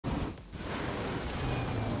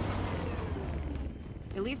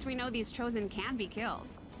At least we know these chosen can be killed.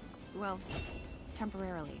 Well,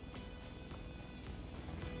 temporarily.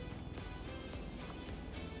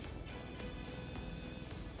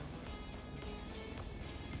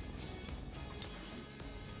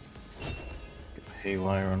 Get the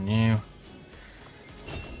haywire on you.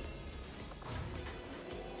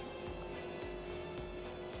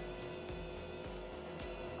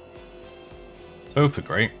 Both are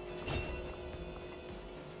great.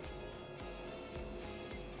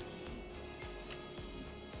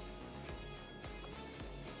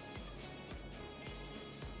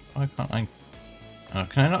 Why can't I?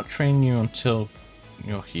 Can I not train you until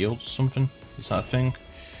you're healed or something? Is that a thing?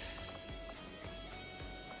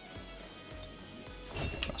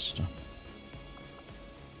 Faster.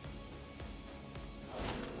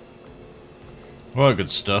 Well,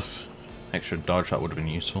 good stuff. Extra dodge, that would have been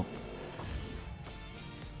useful.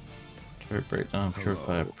 Turret breakdown,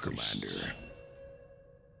 purifier, commander.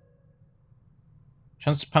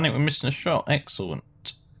 Chance to panic when missing a shot.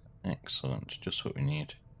 Excellent. Excellent. Just what we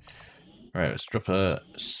need. Right, let's drop a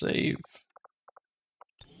save.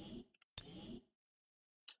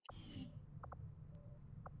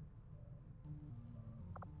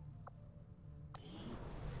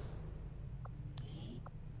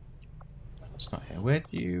 It's not here. Where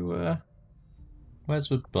do you, where's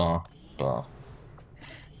the bar? Bar.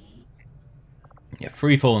 Yeah,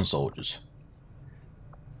 3 fallen soldiers.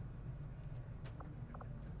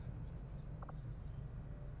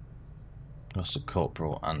 That's a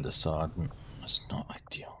corporal and a sergeant. That's not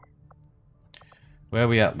ideal. Where are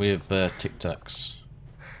we at with Tic Tacs?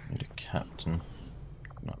 Need a captain.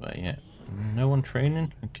 Not there yet. No one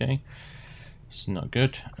training? Okay. It's not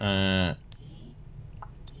good.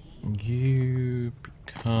 You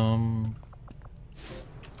become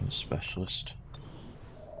a specialist.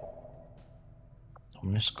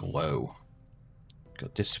 Ominous glow.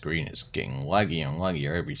 God, this screen is getting laggy and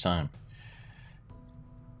laggier every time.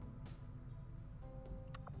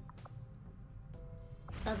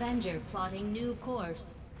 Avenger plotting new course.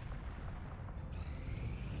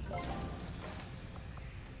 Right,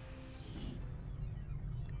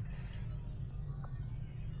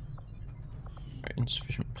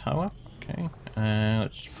 insufficient power. Okay,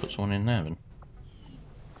 let's put someone in there then.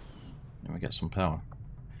 Then we get some power.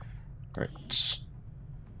 Right.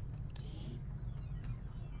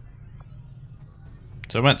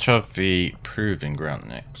 So let's have the proving ground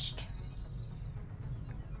next.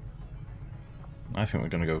 I think we're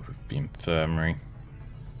going to go with the infirmary.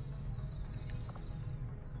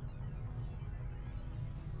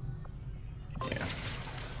 Yeah.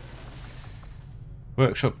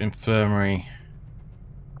 Workshop, infirmary,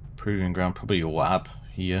 proving ground, probably a lab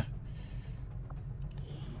here.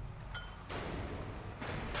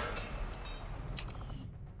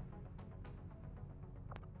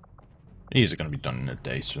 These are going to be done in a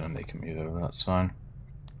day, so then they can move over, that's fine.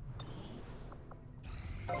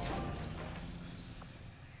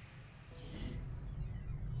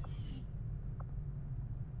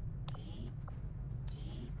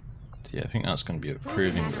 Yeah, I think that's going to be a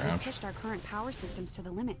proving ground. We pushed our current power systems to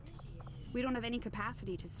the limit. We don't have any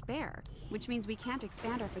capacity to spare, which means we can't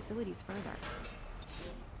expand our facilities further.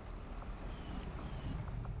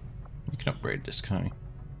 You can upgrade this, can't you?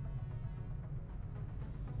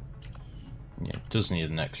 Yeah, it does need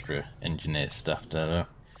an extra engineer staff there, though.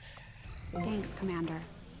 Thanks, Commander.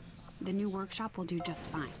 The new workshop will do just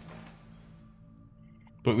fine.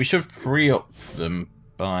 But we should free up them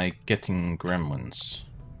by getting gremlins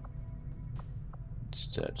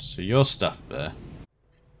instead. So your stuff there.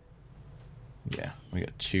 Yeah, we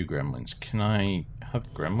got 2 gremlins. Can I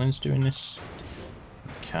have gremlins doing this?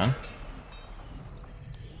 I can.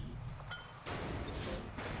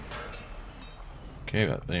 Okay,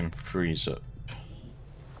 that then frees up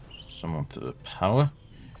someone for the power.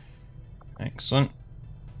 Excellent.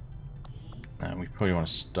 And we probably want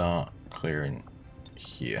to start clearing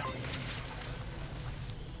here.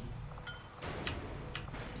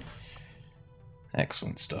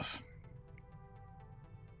 Excellent stuff.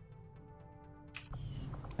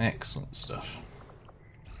 Excellent stuff.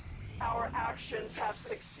 Our actions have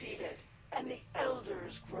succeeded, and the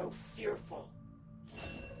elders grow fearful.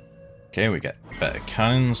 Okay, we get better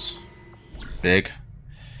cannons. Big.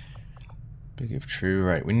 Big if true.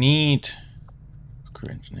 Right, we need crew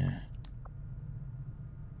engineer.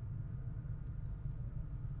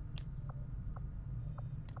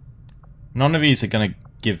 None of these are going to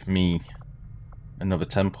give me another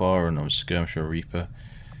Templar or another Skirmisher or Reaper.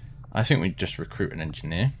 I think we just recruit an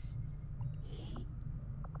engineer.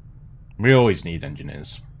 We always need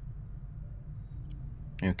engineers.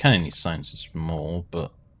 You know, kind of need scientists more,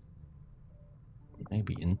 but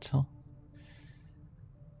maybe intel.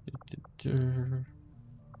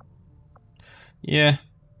 Yeah,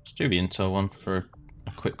 let's do the intel one for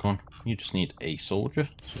a quick one. You just need a soldier,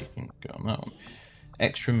 so you can go on that one.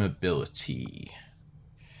 Extra mobility.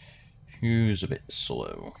 Who's a bit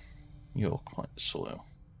slow? You're quite slow.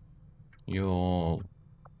 You're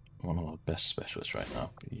one of our best specialists right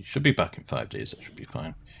now. You should be back in 5 days, that should be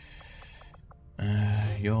fine.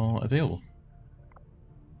 You're available.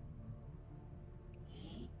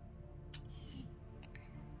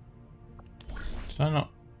 Did I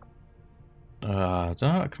not? Did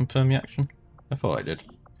I not confirm the action? I thought I did.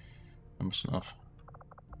 I mustn't have.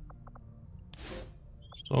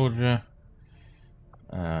 Soldier.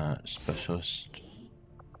 Specialist.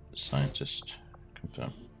 Scientist.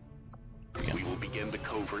 Confirm. Begin. We will begin the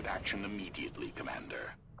covert action immediately,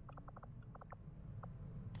 Commander.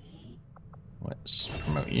 Let's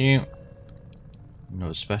promote you.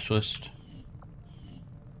 Another specialist.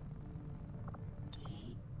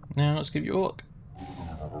 Now let's give you a look.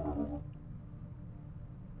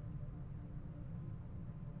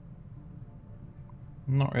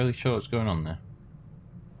 I'm not really sure what's going on there.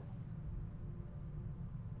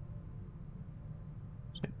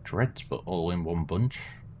 It's like dreads, but all in one bunch.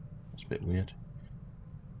 That's a bit weird.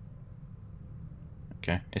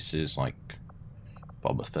 Okay, this is like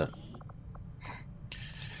Boba Fett.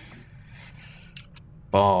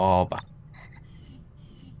 Boba.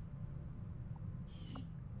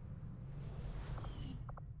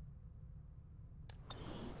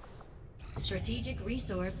 Strategic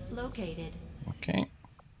resource located. Okay.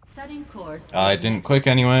 Setting course. I didn't click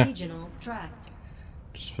anywhere. Regional tract.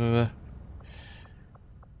 Just for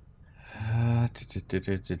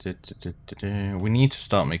we need to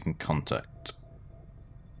start making contact.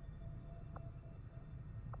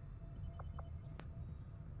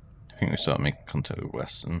 I think we start making contact with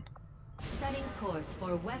Western. Setting course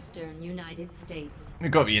for Western United States. We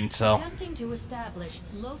got the intel. Attempting to establish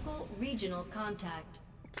local regional contact.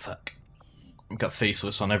 Fuck. We got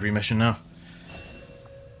faceless on every mission now.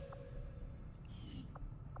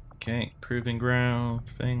 Okay, proving ground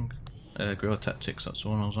thing. Guerrilla tactics, that's the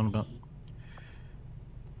one I was on about.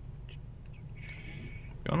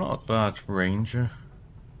 You're not a bad ranger.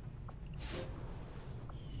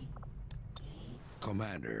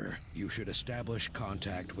 Commander, you should establish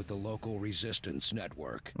contact with the local resistance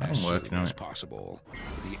network I'm as working soon on as it. possible.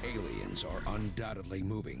 The aliens are undoubtedly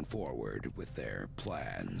moving forward with their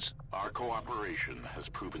plans. Our cooperation has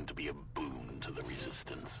proven to be a boon to the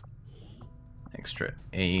Resistance. Extra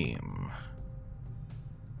aim.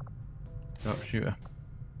 Sharpshooter.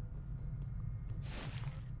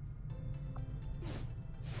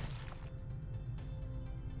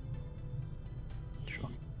 Sure.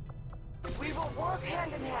 We will work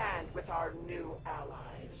hand in hand with our new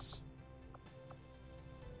allies.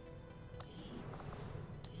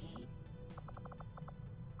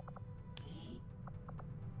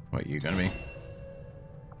 What are you gonna be?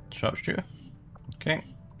 Sharpshooter? Okay.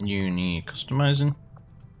 You need customizing.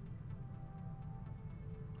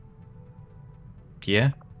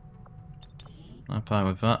 Yeah. I'm fine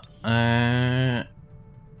with that.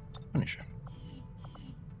 Punisher.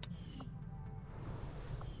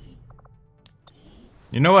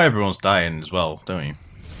 You know why everyone's dying as well, don't you?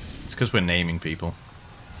 It's because we're naming people.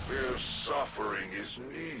 Their suffering is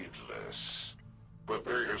needless, but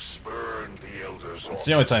they have spurned the elders. It's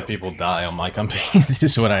the only time people die on my campaign.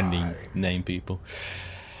 Just when I name people.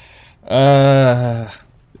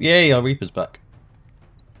 Yay, our Reaper's back.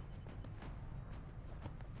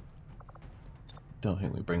 Don't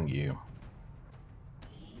think we bring you.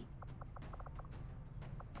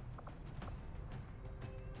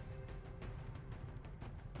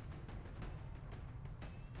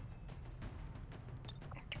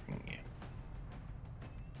 Bring you.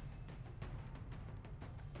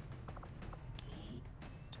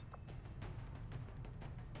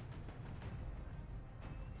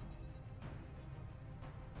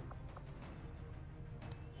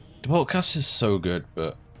 The podcast is so good,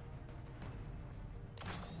 but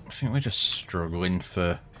I think we're just struggling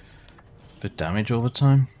for damage all the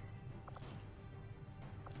time.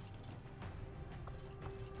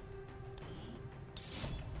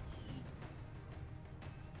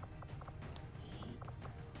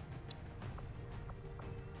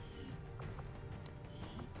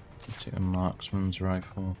 Take a marksman's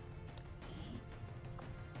rifle.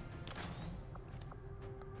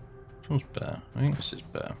 Which one's better? I think this is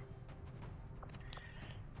better.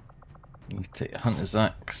 You take a hunter's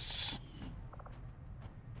axe.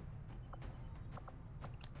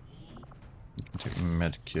 You can take a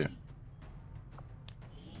medikit.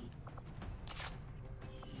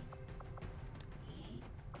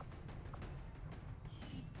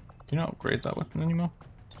 you not upgrade that weapon anymore?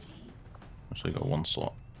 Actually got one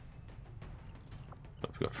slot. So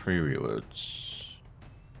I've got 3 reloads.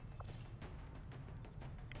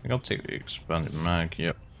 I think I'll take the expanded mag,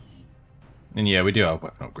 yep. And yeah, we do have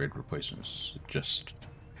weapon upgrade replacements. It just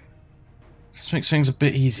makes things a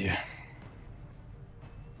bit easier.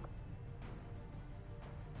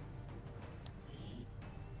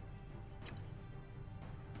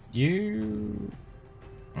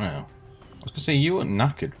 Well, I was gonna say you weren't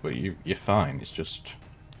knackered, but you're fine. It's just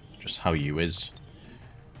how you is.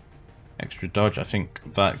 Extra dodge. I think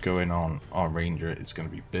that going on our ranger is going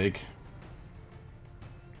to be big.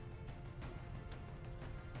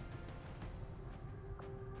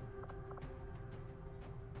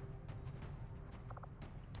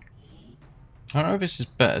 I don't know if this is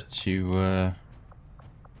better to.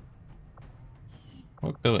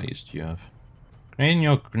 What abilities do you have? Grenade in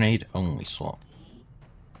your grenade only slot.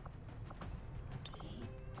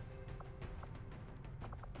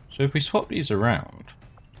 So if we swap these around,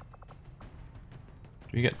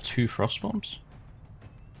 do we get 2 frost bombs?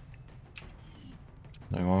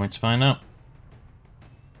 Don't want me to find out.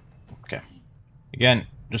 Okay. Again,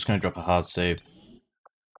 just going to drop a hard save.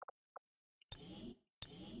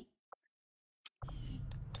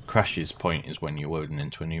 Crash's point is when you're loading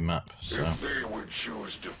into a new map. So. If they would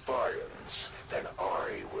choose defiance, then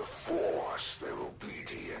I will force their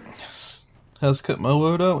obedience. Has cut my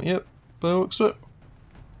load out, yep. By the looks of it.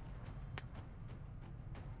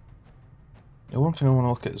 One thing I want to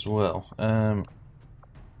look at as well. I'll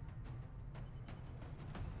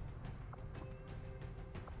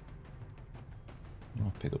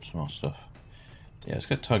pick up some more stuff. Yeah, let's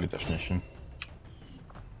get target definition.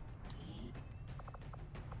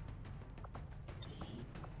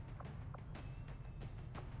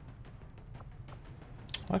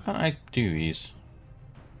 Why can't I do these?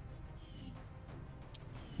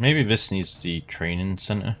 Maybe this needs the training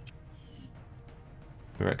center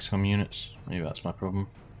for XCOM units. Maybe that's my problem.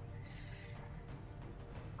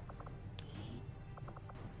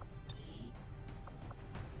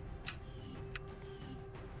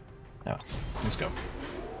 Oh, let's go.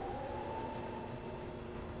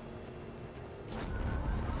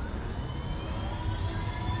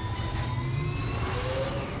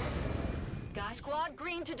 Squad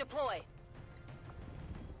green to deploy.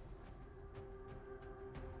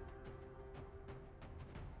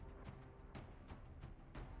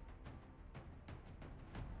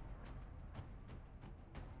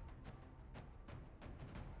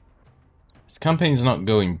 This campaign's not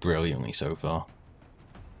going brilliantly so far,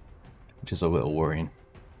 which is a little worrying.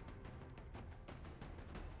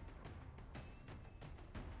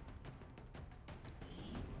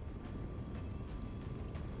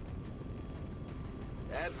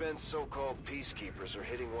 Advent's so-called peacekeepers are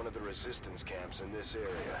hitting one of the resistance camps in this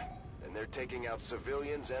area, and they're taking out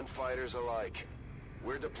civilians and fighters alike.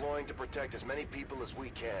 We're deploying to protect as many people as we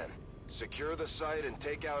can. Secure the site and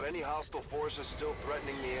take out any hostile forces still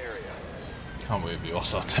threatening the area. Can't believe we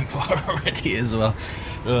also Templar already as well.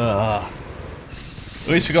 At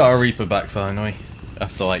least we got our Reaper back finally,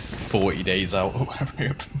 after like 40 days out or whatever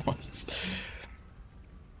it was.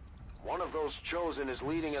 One of those chosen is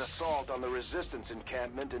leading an assault on the resistance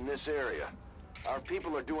encampment in this area. Our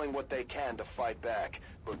people are doing what they can to fight back,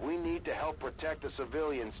 but we need to help protect the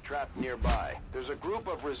civilians trapped nearby. There's a group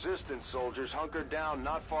of resistance soldiers hunkered down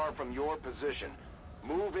not far from your position.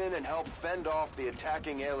 Move in and help fend off the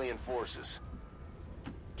attacking alien forces.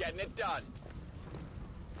 Getting it done.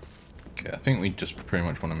 Okay, I think we just pretty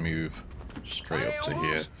much want to move straight up to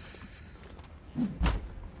here.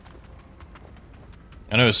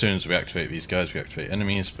 I know as soon as we activate these guys, we activate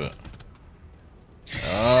enemies, but... The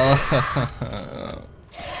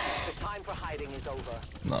time for hiding is over.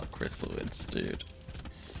 Not chrysalids, dude.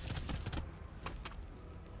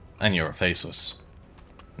 And you're a faceless.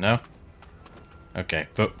 No? Okay,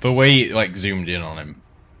 the way you, like, zoomed in on him.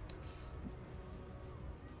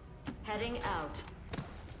 Heading out.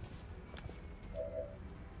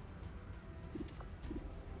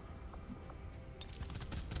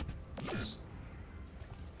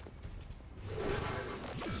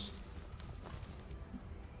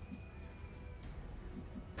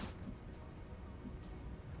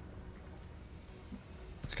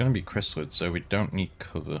 It's gonna be chrysalid, so we don't need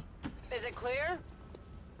cover. Is it clear?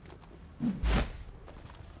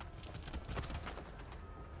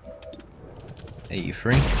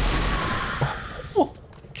 $83.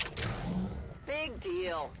 Big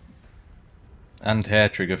deal. And hair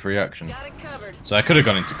trigger free action. Got it covered. So I could have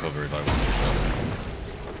gone into cover if I wanted.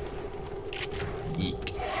 Eek.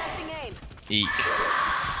 Testing aim. Eek.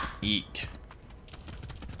 Eek.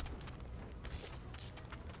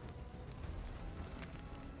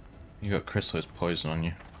 You got chrysalis poison on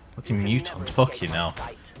you. Fucking mutant, fuck you now.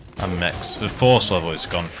 And mechs. The force level has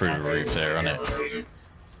gone through the roof there, hasn't it?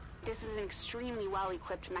 This is an extremely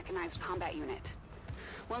well-equipped mechanized combat unit.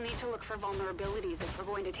 We'll need to look for vulnerabilities if we're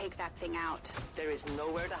going to take that thing out. There is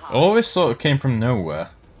nowhere to hide. All this sort of came from nowhere.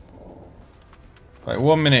 Like,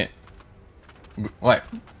 1 minute... Like,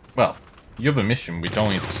 well, the other mission, we'd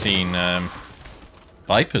only seen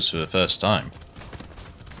Vipers for the first time.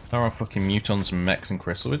 There are fucking mutons and mechs and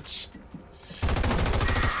chrysalids.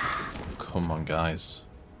 Come on, guys.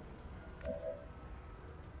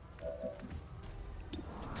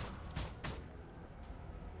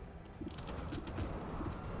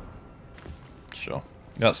 Sure.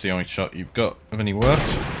 That's the only shot you've got of any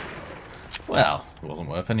worth. Well, it wasn't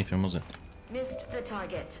worth anything, was it? Missed the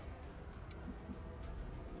target.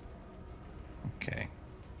 Okay.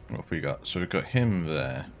 What have we got? So we've got him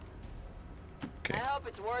there. Okay. I hope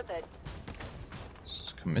it's worth it.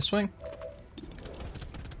 Let's come this way.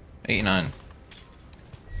 89.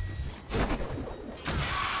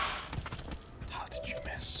 How did you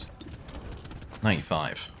miss?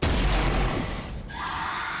 95.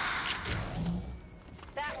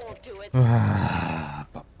 That won't do it.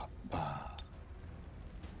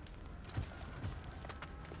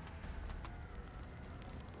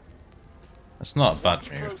 That's not a bad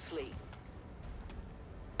move. Closely.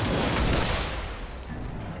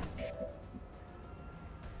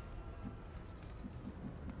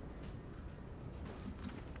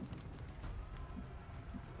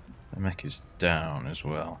 The mech is down as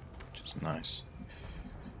well, which is nice.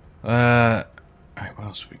 Right, what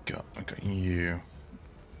else have we got? We got you.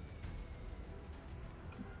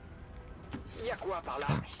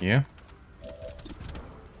 Come here.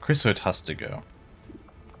 Chrysalid has to go.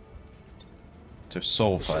 To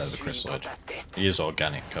soulfire the chrysalid. He is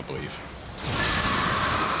organic, I believe.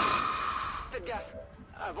 Faites gaffe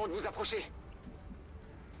avant de vous approcher.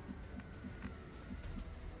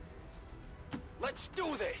 Let's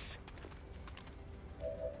do this.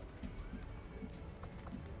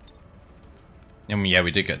 And yeah,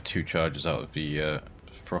 we did get 2 charges out of the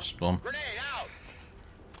frost bomb. Grenade out.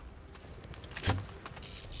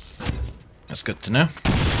 That's good to know.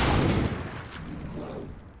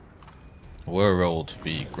 We're rolled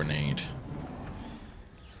the grenade.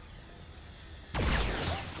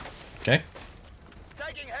 Okay.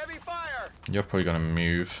 Taking heavy fire. You're probably gonna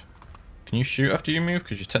move. Can you shoot after you move?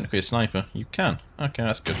 Because you're technically a sniper. You can. Okay,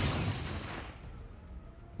 that's good.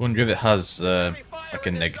 Wonder if it has like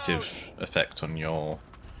a negative effect on your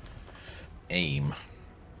aim.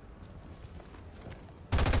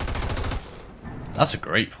 That's a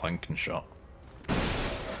great flanking shot.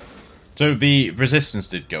 So the resistance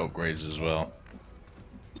did get upgrades as well.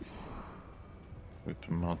 With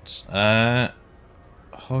the mods.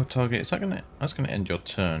 Hold target, is that gonna end your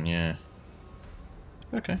turn, yeah.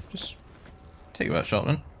 Okay, just take that shot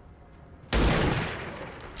then.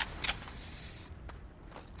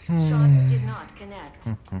 Shot did not connect.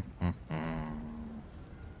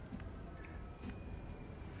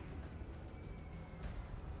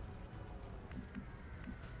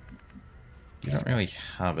 You don't really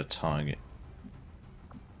have a target.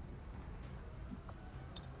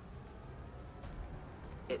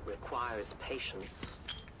 It requires patience.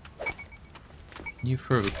 You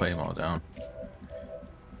throw the claymore down.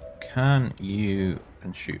 Can you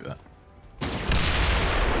shoot that?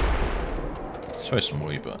 Throw some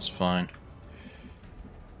weight, but that's fine.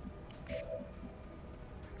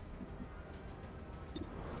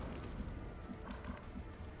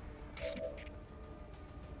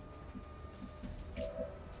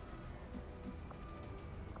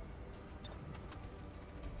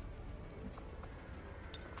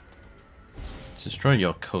 Destroy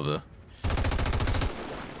your cover.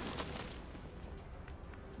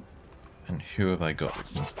 And who have I got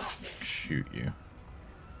that can shoot you?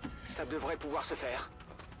 Ça devrait pouvoir se faire.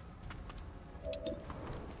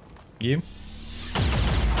 You?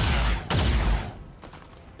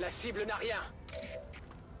 La cible n'a rien.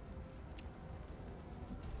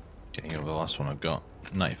 Okay, you're the last one I've got.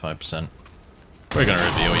 95%. We're gonna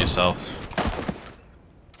reveal yourself.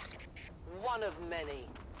 One of many.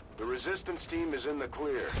 The resistance team is in the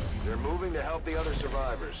clear. They're moving to help the other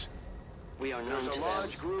survivors. We are known There's to a them.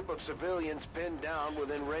 large group of civilians pinned down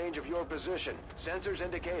within range of your position. Sensors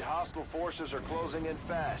indicate hostile forces are closing in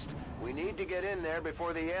fast. We need to get in there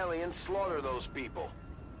before the aliens slaughter those people.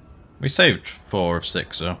 We saved 4 of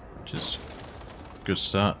 6 though, which is a good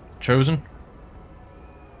start. Chosen?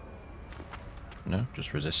 No,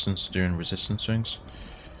 just resistance, doing resistance things.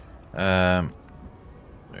 Wait.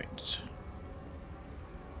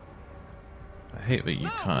 I hate that you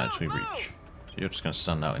can't actually reach You're just going to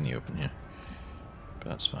stand out in the open here. But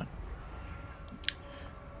that's fine.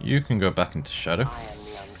 You can go back into shadow. I am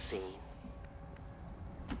the unseen.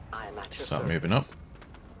 I am at your Start service. moving up.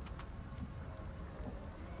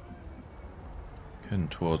 Heading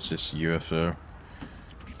towards this UFO.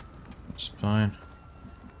 That's fine.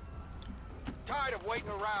 Tired of waiting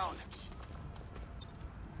around.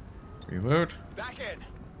 Reload. Back in.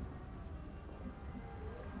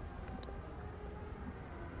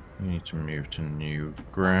 We need to move to new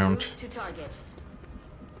ground. Move to target.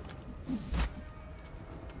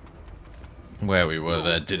 Where we were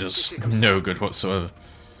there did us no good whatsoever.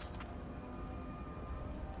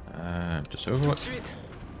 Just Overwatch.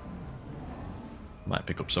 Might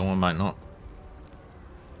pick up someone, might not.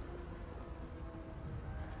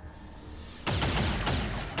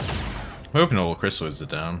 I'm hoping all the chrysalids are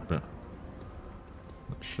down, but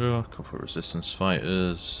not sure. A couple of resistance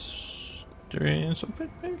fighters doing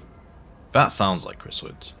something, maybe? That sounds like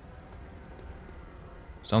chrysalids.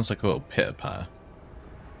 Sounds like a little pitter patter.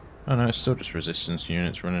 Oh no, it's still just resistance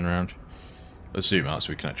units running around. Let's zoom out so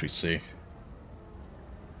we can actually see.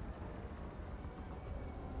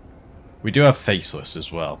 We do have faceless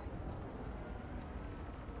as well.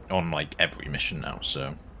 On like every mission now,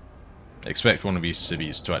 so expect one of these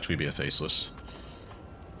cities to actually be a faceless.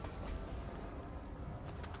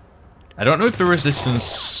 I don't know if the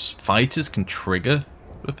resistance fighters can trigger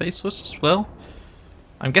the faceless as well.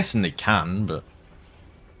 I'm guessing they can, but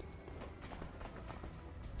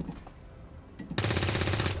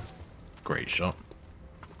great shot.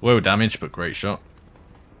 Low damage, but great shot.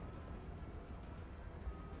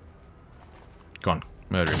 Go on,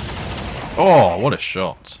 murder him. Oh, what a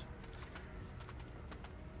shot.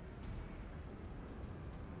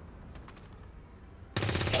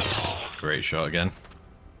 Great shot again.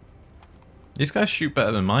 These guys shoot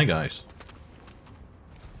better than my guys.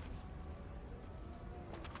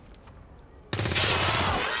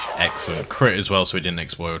 Excellent. Crit as well so he didn't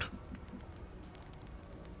explode.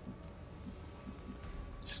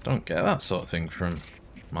 Just don't get that sort of thing from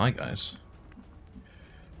my guys.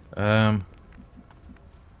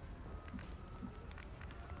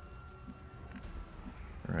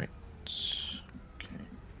 Right. Okay.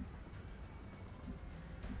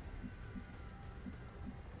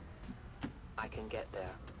 I can get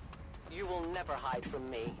there. You will never hide from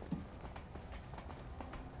me.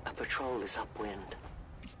 A patrol is upwind.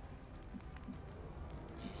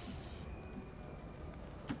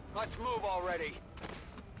 Let's move already.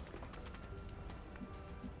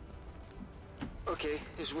 Okay,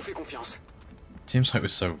 je vous fais confiance. Seems like we're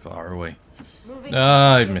so far away. Moving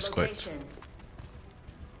Ah, I to misclicked. location.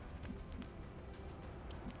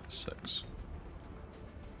 6.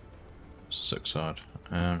 6 hard.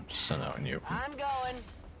 Just send out in the open. I'm going.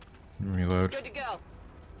 Reload. Good to go.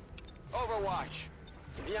 Overwatch.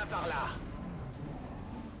 Viens par là.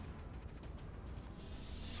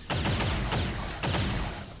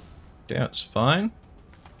 Yeah, it's fine.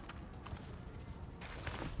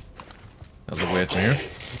 That was a weird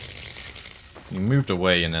move. You moved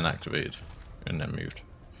away and then activated. And then moved.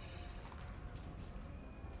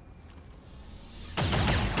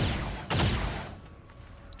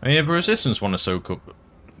 I mean, if the resistance want to soak up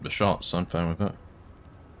the shots, I'm fine with that.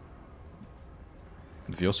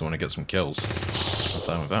 If you also want to get some kills, I'm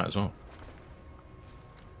fine with that as well.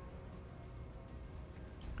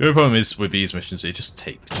 The only problem is with these missions, they just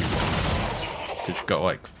take too long. Because you've got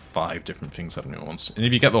like 5 different things happening at once. And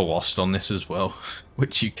if you get the Lost on this as well,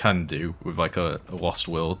 which you can do with like a Lost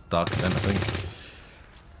World Dark Event, I think,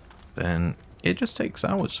 then it just takes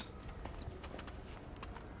hours.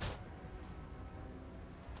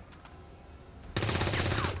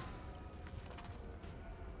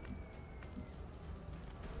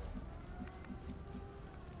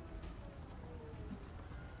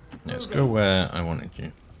 Let's go where I wanted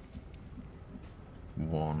you.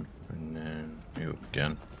 1, and then move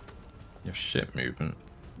again. You have shit movement.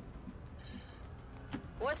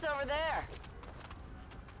 What's over there?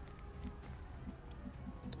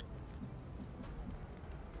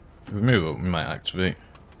 If we move up, we might activate.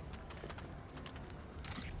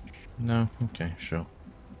 No? Okay, sure.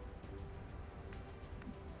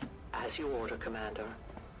 As you order, Commander.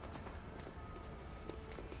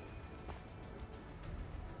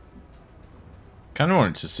 Kinda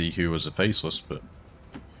wanted to see who was a faceless, but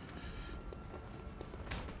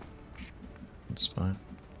it's fine.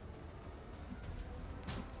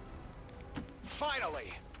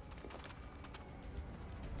 Finally.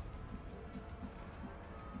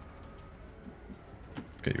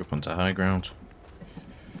 Get you up onto high ground.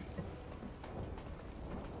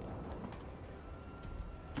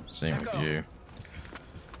 Same with you.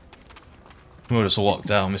 We'll just walk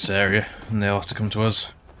down this area and they'll have to come to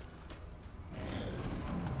us.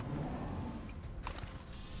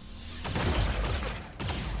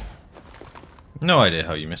 No idea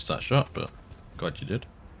how you missed that shot, but glad you did.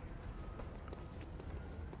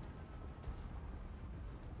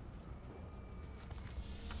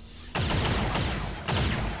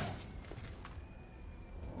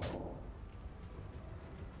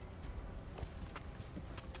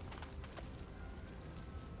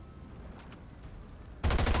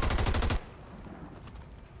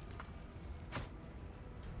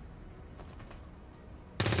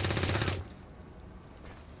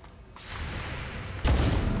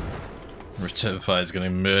 Return fire is going to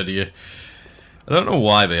murder you. I don't know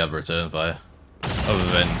why they have return fire, other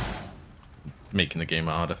than making the game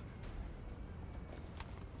harder.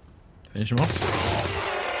 Finish him off.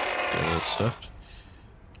 Good stuff.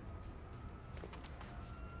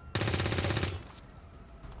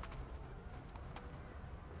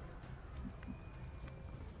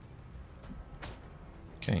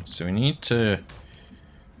 Okay, so we need to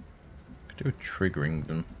do a triggering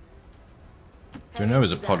them. Do I know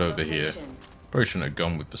there's a pod over here? Probably shouldn't have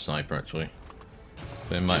gone with the sniper actually.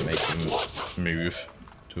 But it might make him move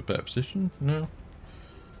to a better position. No.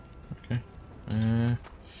 Okay.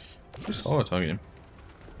 Just auto target him.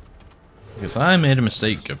 Because I made a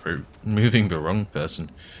mistake of moving the wrong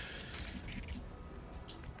person.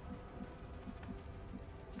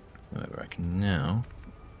 However, I can now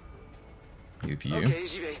move you. Okay,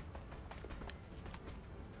 j'y vais.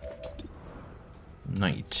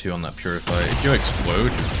 92 on that purifier. If you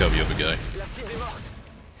explode, you kill the other guy. La cible est morte.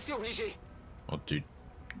 C'est obligé. Oh, dude.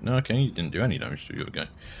 No, okay, you didn't do any damage to the other guy.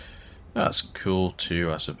 That's cool too,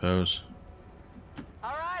 I suppose.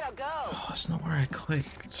 Alright, I'll go. Oh, that's not where I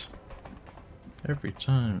clicked. Every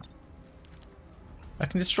time. I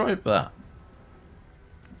can destroy that.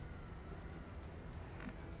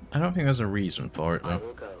 I don't think there's a reason for it I though.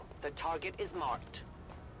 will go. The target is marked.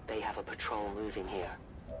 They have a patrol moving here.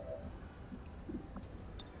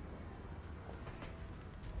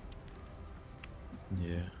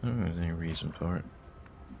 Yeah, I don't think there's any reason for it.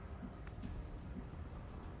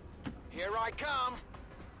 Here I come.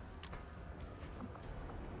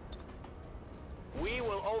 We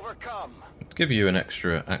will overcome. Let's give you an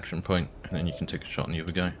extra action point, and then you can take a shot on the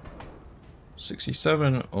other guy.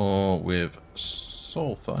 67, or with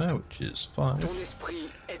Soulfire, which is 5. Ton esprit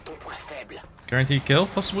est ton point faible. Guaranteed kill,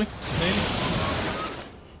 possibly? Maybe?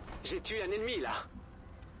 J'ai tué un ennemi là.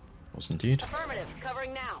 Was indeed. Affirmative,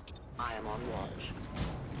 covering now. I am on watch.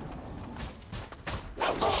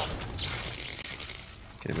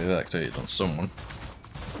 Okay, maybe activated on someone.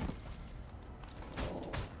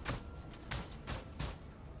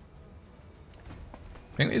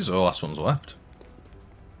 I think these are the last ones left.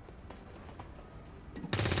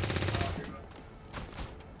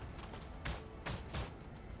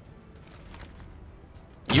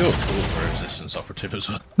 You're cool for a resistance operative as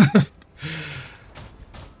well.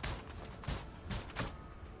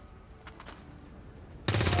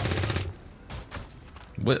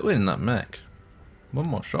 We're in that mech. One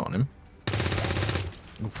more shot on him.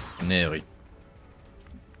 Oof, nearly.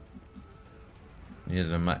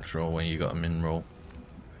 Needed a max roll when you got a min roll.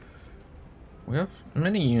 We have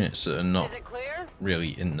many units that are not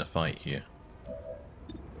really in the fight here.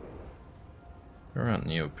 They're out in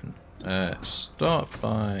the open. Start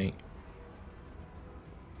by...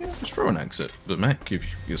 Yeah, just throw an exit. The mech, if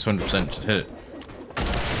it's 100% to hit it.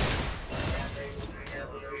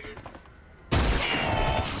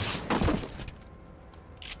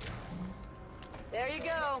 There you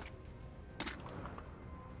go.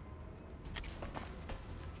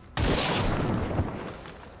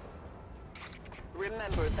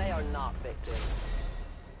 Remember, they are not victims.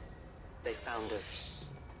 They found us.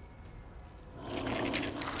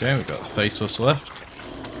 Okay, we've got Faceless left.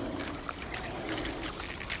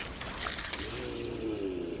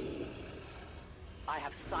 I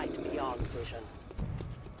have sight beyond vision.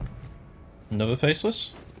 Another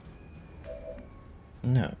Faceless?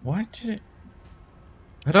 No, why did it...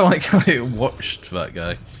 I don't like how it watched that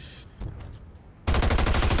guy.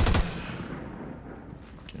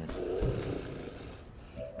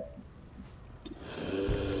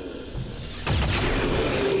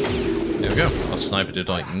 There we go. Our sniper did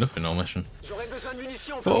like nothing on mission.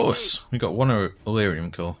 Force! We got one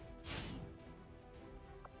Illyrium core.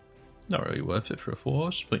 Not really worth it for a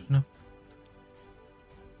force, but you know.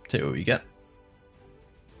 Take what we get.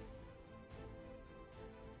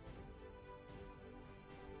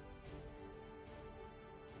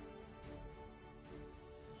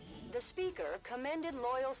 The The speaker commended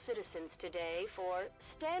loyal citizens today for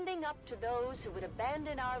standing up to those who would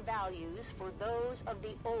abandon our values for those of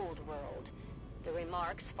the old world. The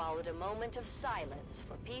remarks followed a moment of silence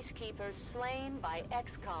for peacekeepers slain by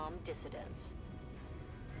XCOM dissidents.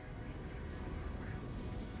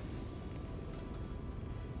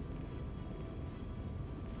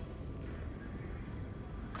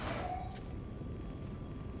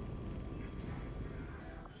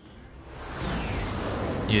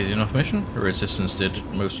 Easy enough mission. The Resistance did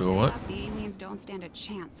most of the work. The aliens don't stand a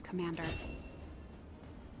chance, Commander.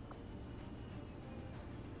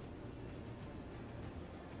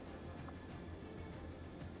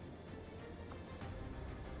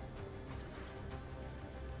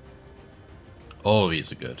 All of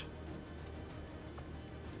these are good.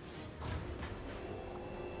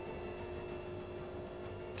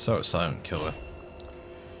 So it's Silent Killer.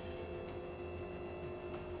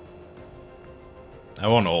 I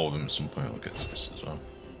want all of them at some point. I'll get to this as well.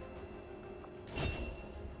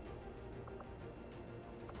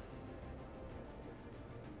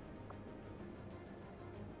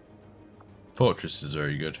 Fortress is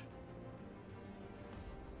very good.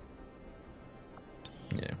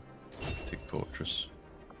 Yeah, take Fortress.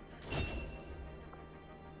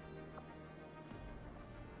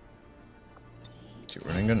 Keep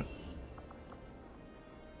running in.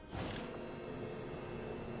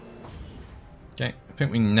 Okay, I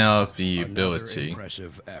think we now have the ability.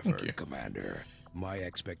 Impressive effort, Commander. My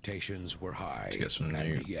expectations were high. To get some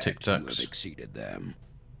new yet Tic you have Tacs. exceeded them.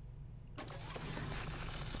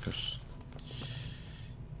 Because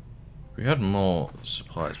if we had more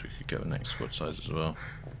supplies, we could get the next squad size as well.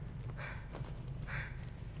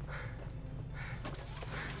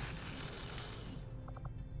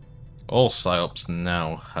 All psyops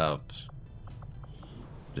now have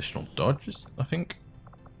additional dodges, I think.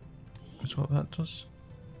 Is what that does.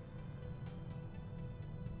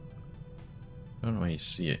 I don't know where you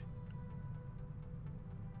see it.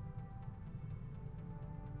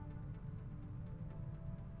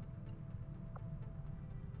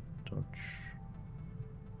 Dodge.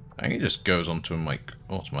 I think it just goes onto him like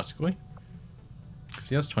automatically. Because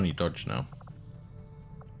he has 20 dodge now.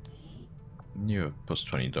 You have plus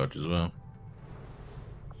 20 dodge as well.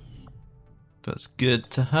 That's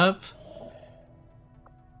good to have.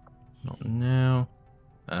 Not now.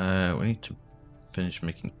 We need to finish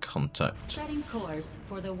making contact. Setting course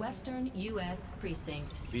for the Western U.S.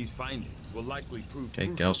 precinct. These findings will likely prove Okay,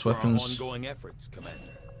 crucial Gauss for our weapons. ongoing efforts, Commander.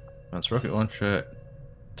 Advanced rocket launcher,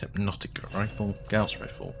 Hypnotic rifle, Gauss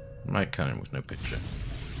rifle, Night cannon with no picture.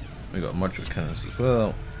 We got modular cannons as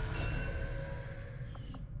well.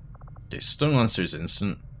 Okay, stun lancer is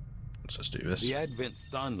instant. Let's do this. The Advent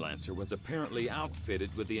Stun Lancer was apparently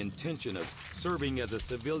outfitted with the intention of serving as a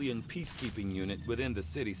civilian peacekeeping unit within the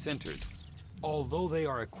city centers. Although they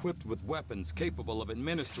are equipped with weapons capable of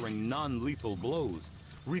administering non-lethal blows,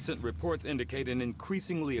 recent reports indicate an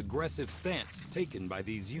increasingly aggressive stance taken by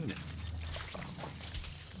these units.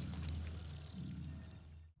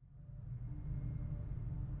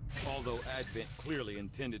 Although Advent clearly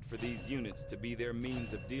intended for these units to be their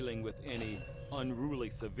means of dealing with any unruly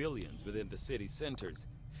civilians within the city centers,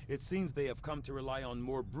 it seems they have come to rely on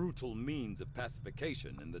more brutal means of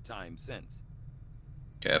pacification in the time since.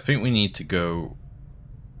 Okay, I think we need to go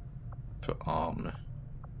for armor.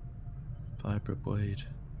 Vibroblade.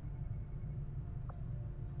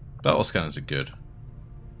 Battle scanners are good.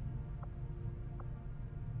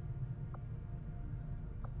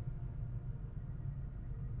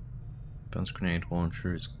 Advanced grenade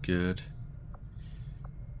launcher is good.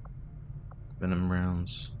 Venom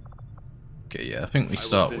rounds. Okay, yeah, I think we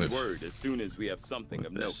start with word as soon as we have something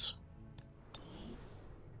of this.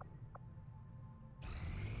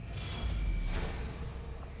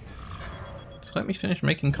 So let me finish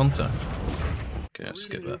making contact. Okay, I'll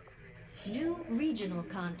skip that. New regional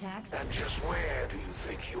contacts. And just where do you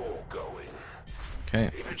think you're going? Okay,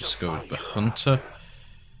 I'll just go with the hunter.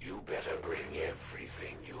 You better bring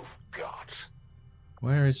everything you've got.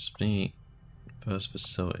 Where is the first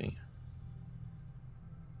facility?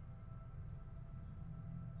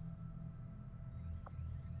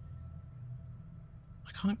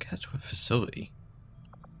 I can't get to a facility.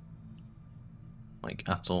 Like,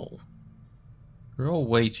 at all. We're all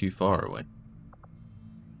way too far away.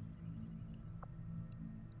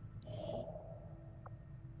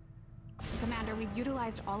 Commander, we've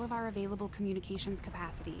utilized all of our available communications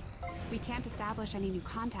capacity. We can't establish any new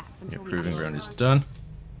contacts until we... Proving ground is done.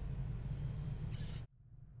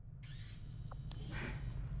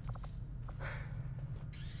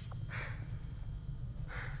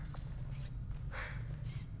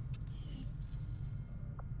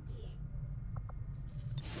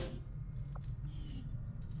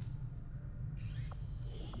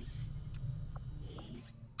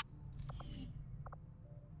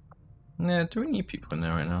 Yeah, do we need people in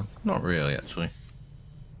there right now? Not really, actually.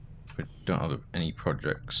 We don't have any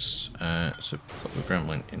projects. So put the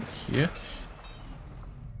gremlin in here.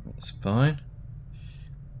 That's fine.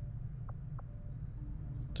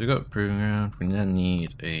 So we've got a proving ground. We now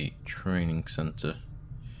need a training center.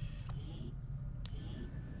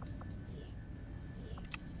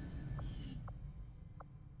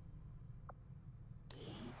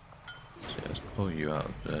 So let's pull you out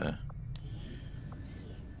of there.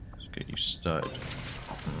 Let's get you started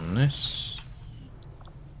on this.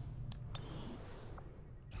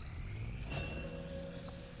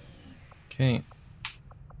 Okay.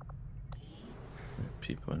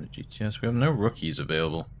 People in the GTS. We have no rookies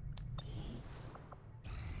available.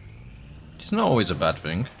 It's not always a bad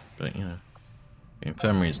thing, but you know. The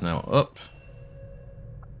infirmary is now up.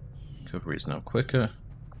 Recovery is now quicker.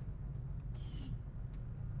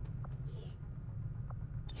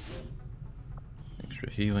 Extra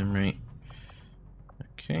healing rate.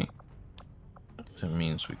 Okay. That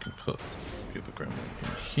means we can put the other gremlin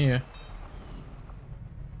in here.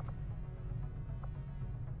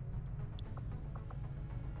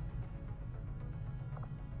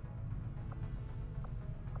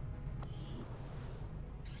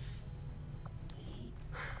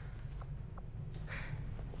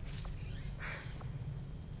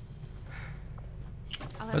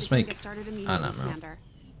 Let's make get started an immediately, ammo. Commander.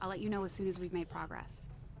 I'll let you know as soon as we've made progress.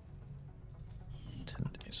 10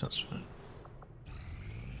 days, that's fine.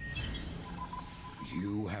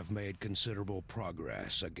 You have made considerable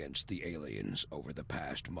progress against the aliens over the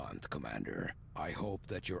past month, Commander. I hope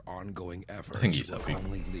that your ongoing efforts will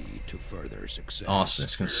only lead to further success.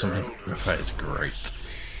 Arsonist can summon. That is great.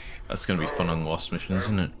 That's going to be fun on Lost Mission,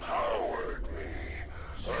 isn't it? Empowered me.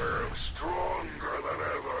 I am stronger than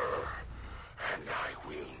ever, and I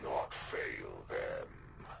will not fail them.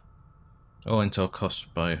 All intel costs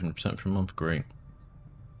by 100% for a month. Great.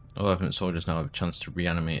 All Revenant soldiers now have a chance to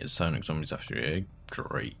reanimate as psionic zombies after your egg.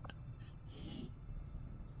 Great.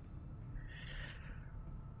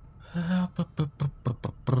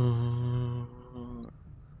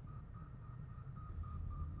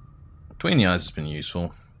 Between the eyes has been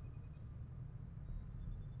useful.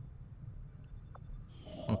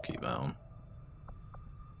 I'll keep that on.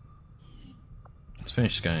 Let's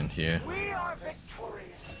finish scanning here. We are victorious,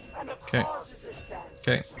 and the Okay. cause is advanced.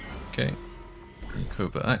 Okay. Okay.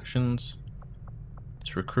 Covert actions.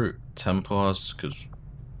 Let's recruit Templars because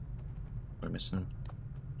we're missing them.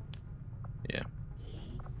 Yeah.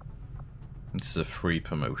 This is a free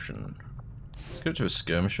promotion. Let's go to a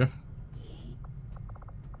skirmisher.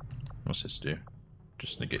 What's this do?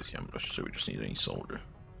 Just negates the ambush, so we just need any soldier.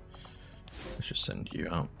 Let's just send you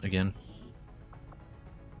out again.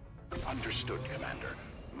 Understood, Commander.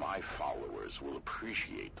 My followers will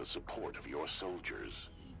appreciate the support of your soldiers.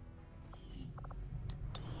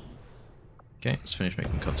 Okay, let's finish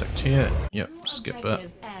making contact here. Yep, skip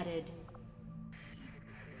that.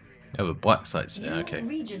 Yeah, the black sites. Yeah, okay.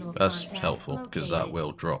 That's helpful because that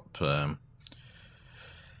will drop. That'll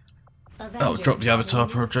drop the Avatar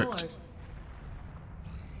project.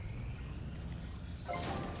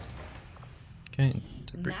 Okay,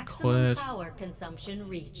 debris cleared. Power consumption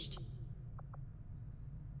reached.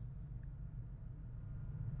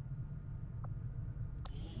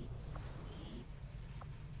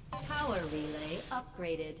 Power relay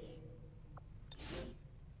upgraded.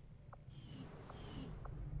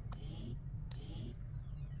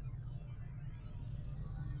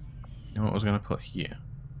 You know what I was going to put here?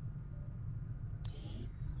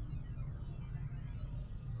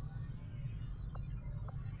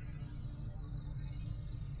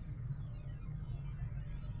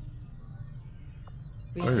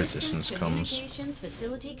 Where resistance comes. Communications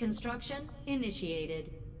facility construction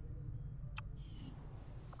initiated.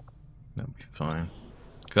 That'll be fine.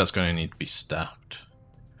 That's going to need to be staffed.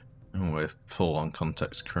 And we're full on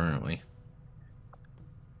context currently.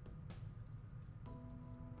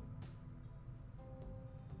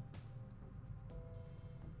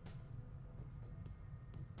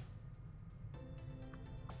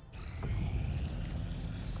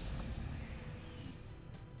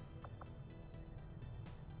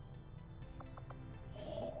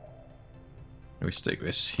 If we stick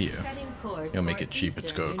this here, it'll make it cheaper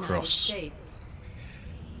to go across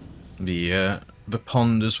the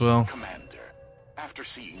pond as well. Commander, after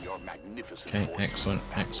seeing your magnificent Okay, forces excellent, in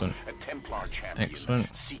battle, excellent. a Templar champion Excellent.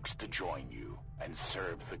 seeks to join you and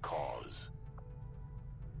serve the cause.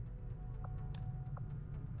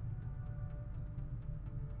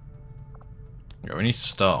 Yeah, we need to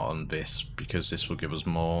start on this because this will give us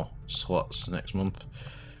more slots next month.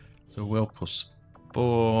 So will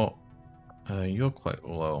 +4. You're quite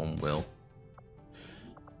low on will.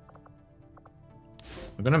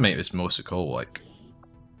 I'm gonna make this musical like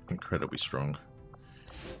incredibly strong.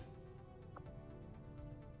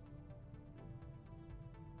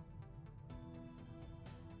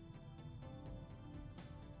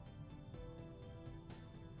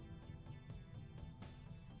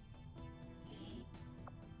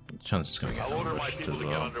 The chance it's gonna get I'll order my ambushed people as to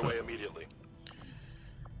get well, underway but- immediately.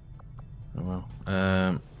 Oh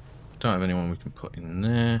well. Don't have anyone we can put in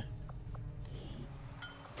there.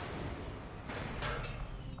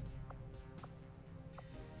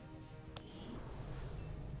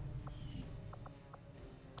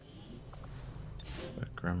 Put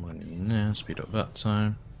a gremlin in there, speed up that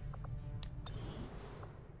time.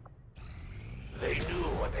 They knew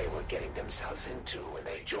what they were getting themselves into when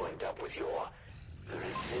they joined up with your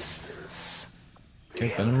resistance. Okay,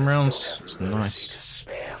 The venom Elders rounds. don't have It's mercy nice. to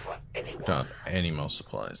spare for We anyone. don't have any more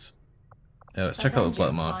supplies. Let's check out the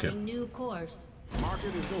black market. New course.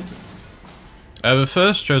 Market is open. The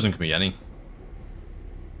first chosen can be any.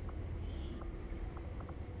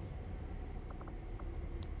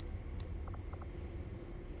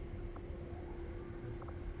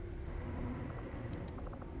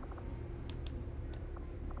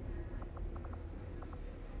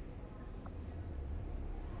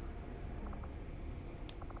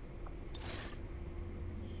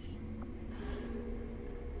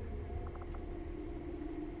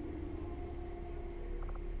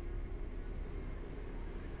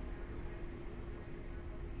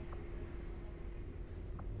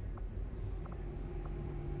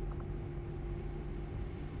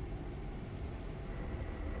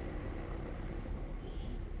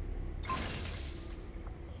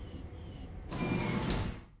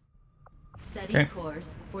 Setting Okay. course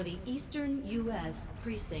for the Eastern U.S.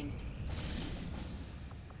 precinct.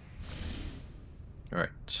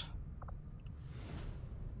 Alright.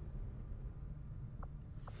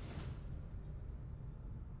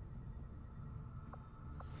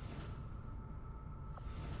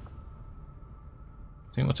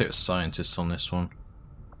 I think we'll take a scientist on this one.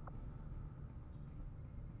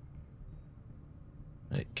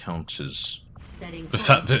 It counters Setting the course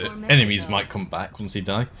fact that for enemies Mexico. might come back once they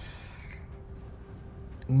die.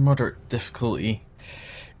 Moderate difficulty.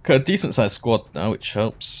 Got a decent sized squad now, which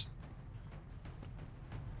helps.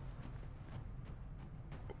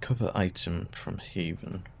 Cover item from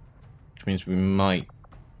Haven, which means we might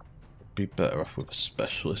be better off with a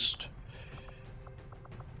specialist.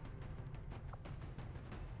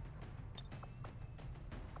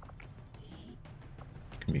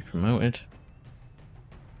 Can be promoted.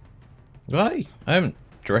 Right, I haven't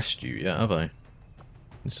dressed you yet, have I?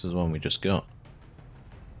 This is the one we just got.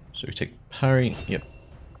 So we take parry, yep.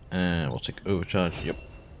 We'll take overcharge, yep.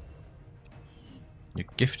 You're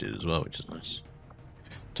gifted as well, which is nice.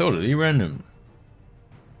 Totally random.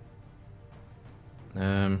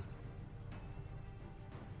 I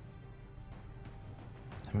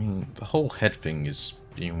mean, the whole head thing is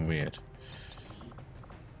being weird.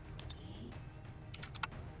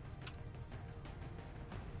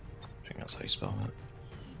 I think that's how you spell that.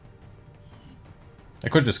 I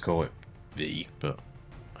could just call it V, but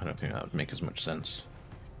I don't think that would make as much sense.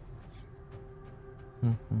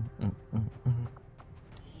 Have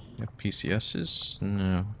PCSs?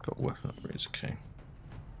 No, got weapon upgrades, okay.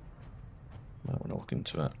 Might want to look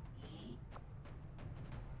into that.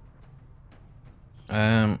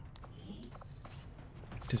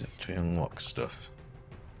 Did actually unlock stuff.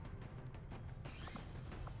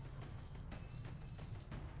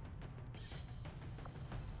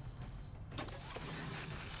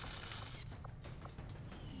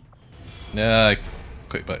 Yeah, I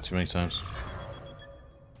clicked back too many times.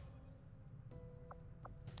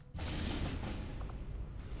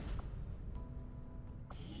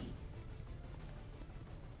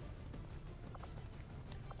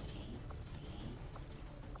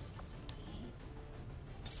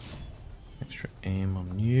 Extra aim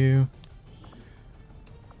on you.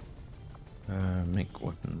 Make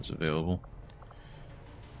weapons available.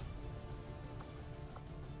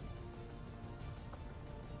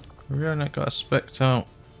 Have we not got a spec'd out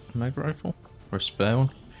mag rifle? Or a spare one?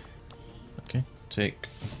 Okay, take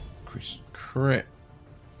increased crit.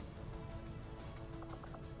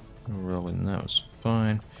 Rolling, that was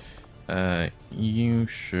fine. You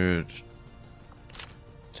should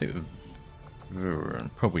take the Vuran.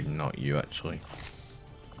 Probably not you, actually.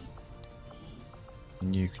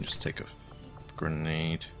 You can just take a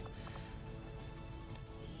grenade.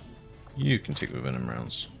 You can take the venom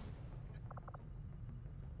rounds.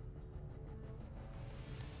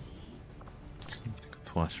 Take a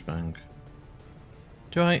flashbang.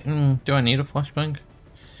 Do I need a flashbang?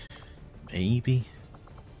 Maybe.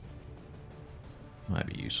 Might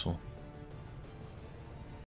be useful.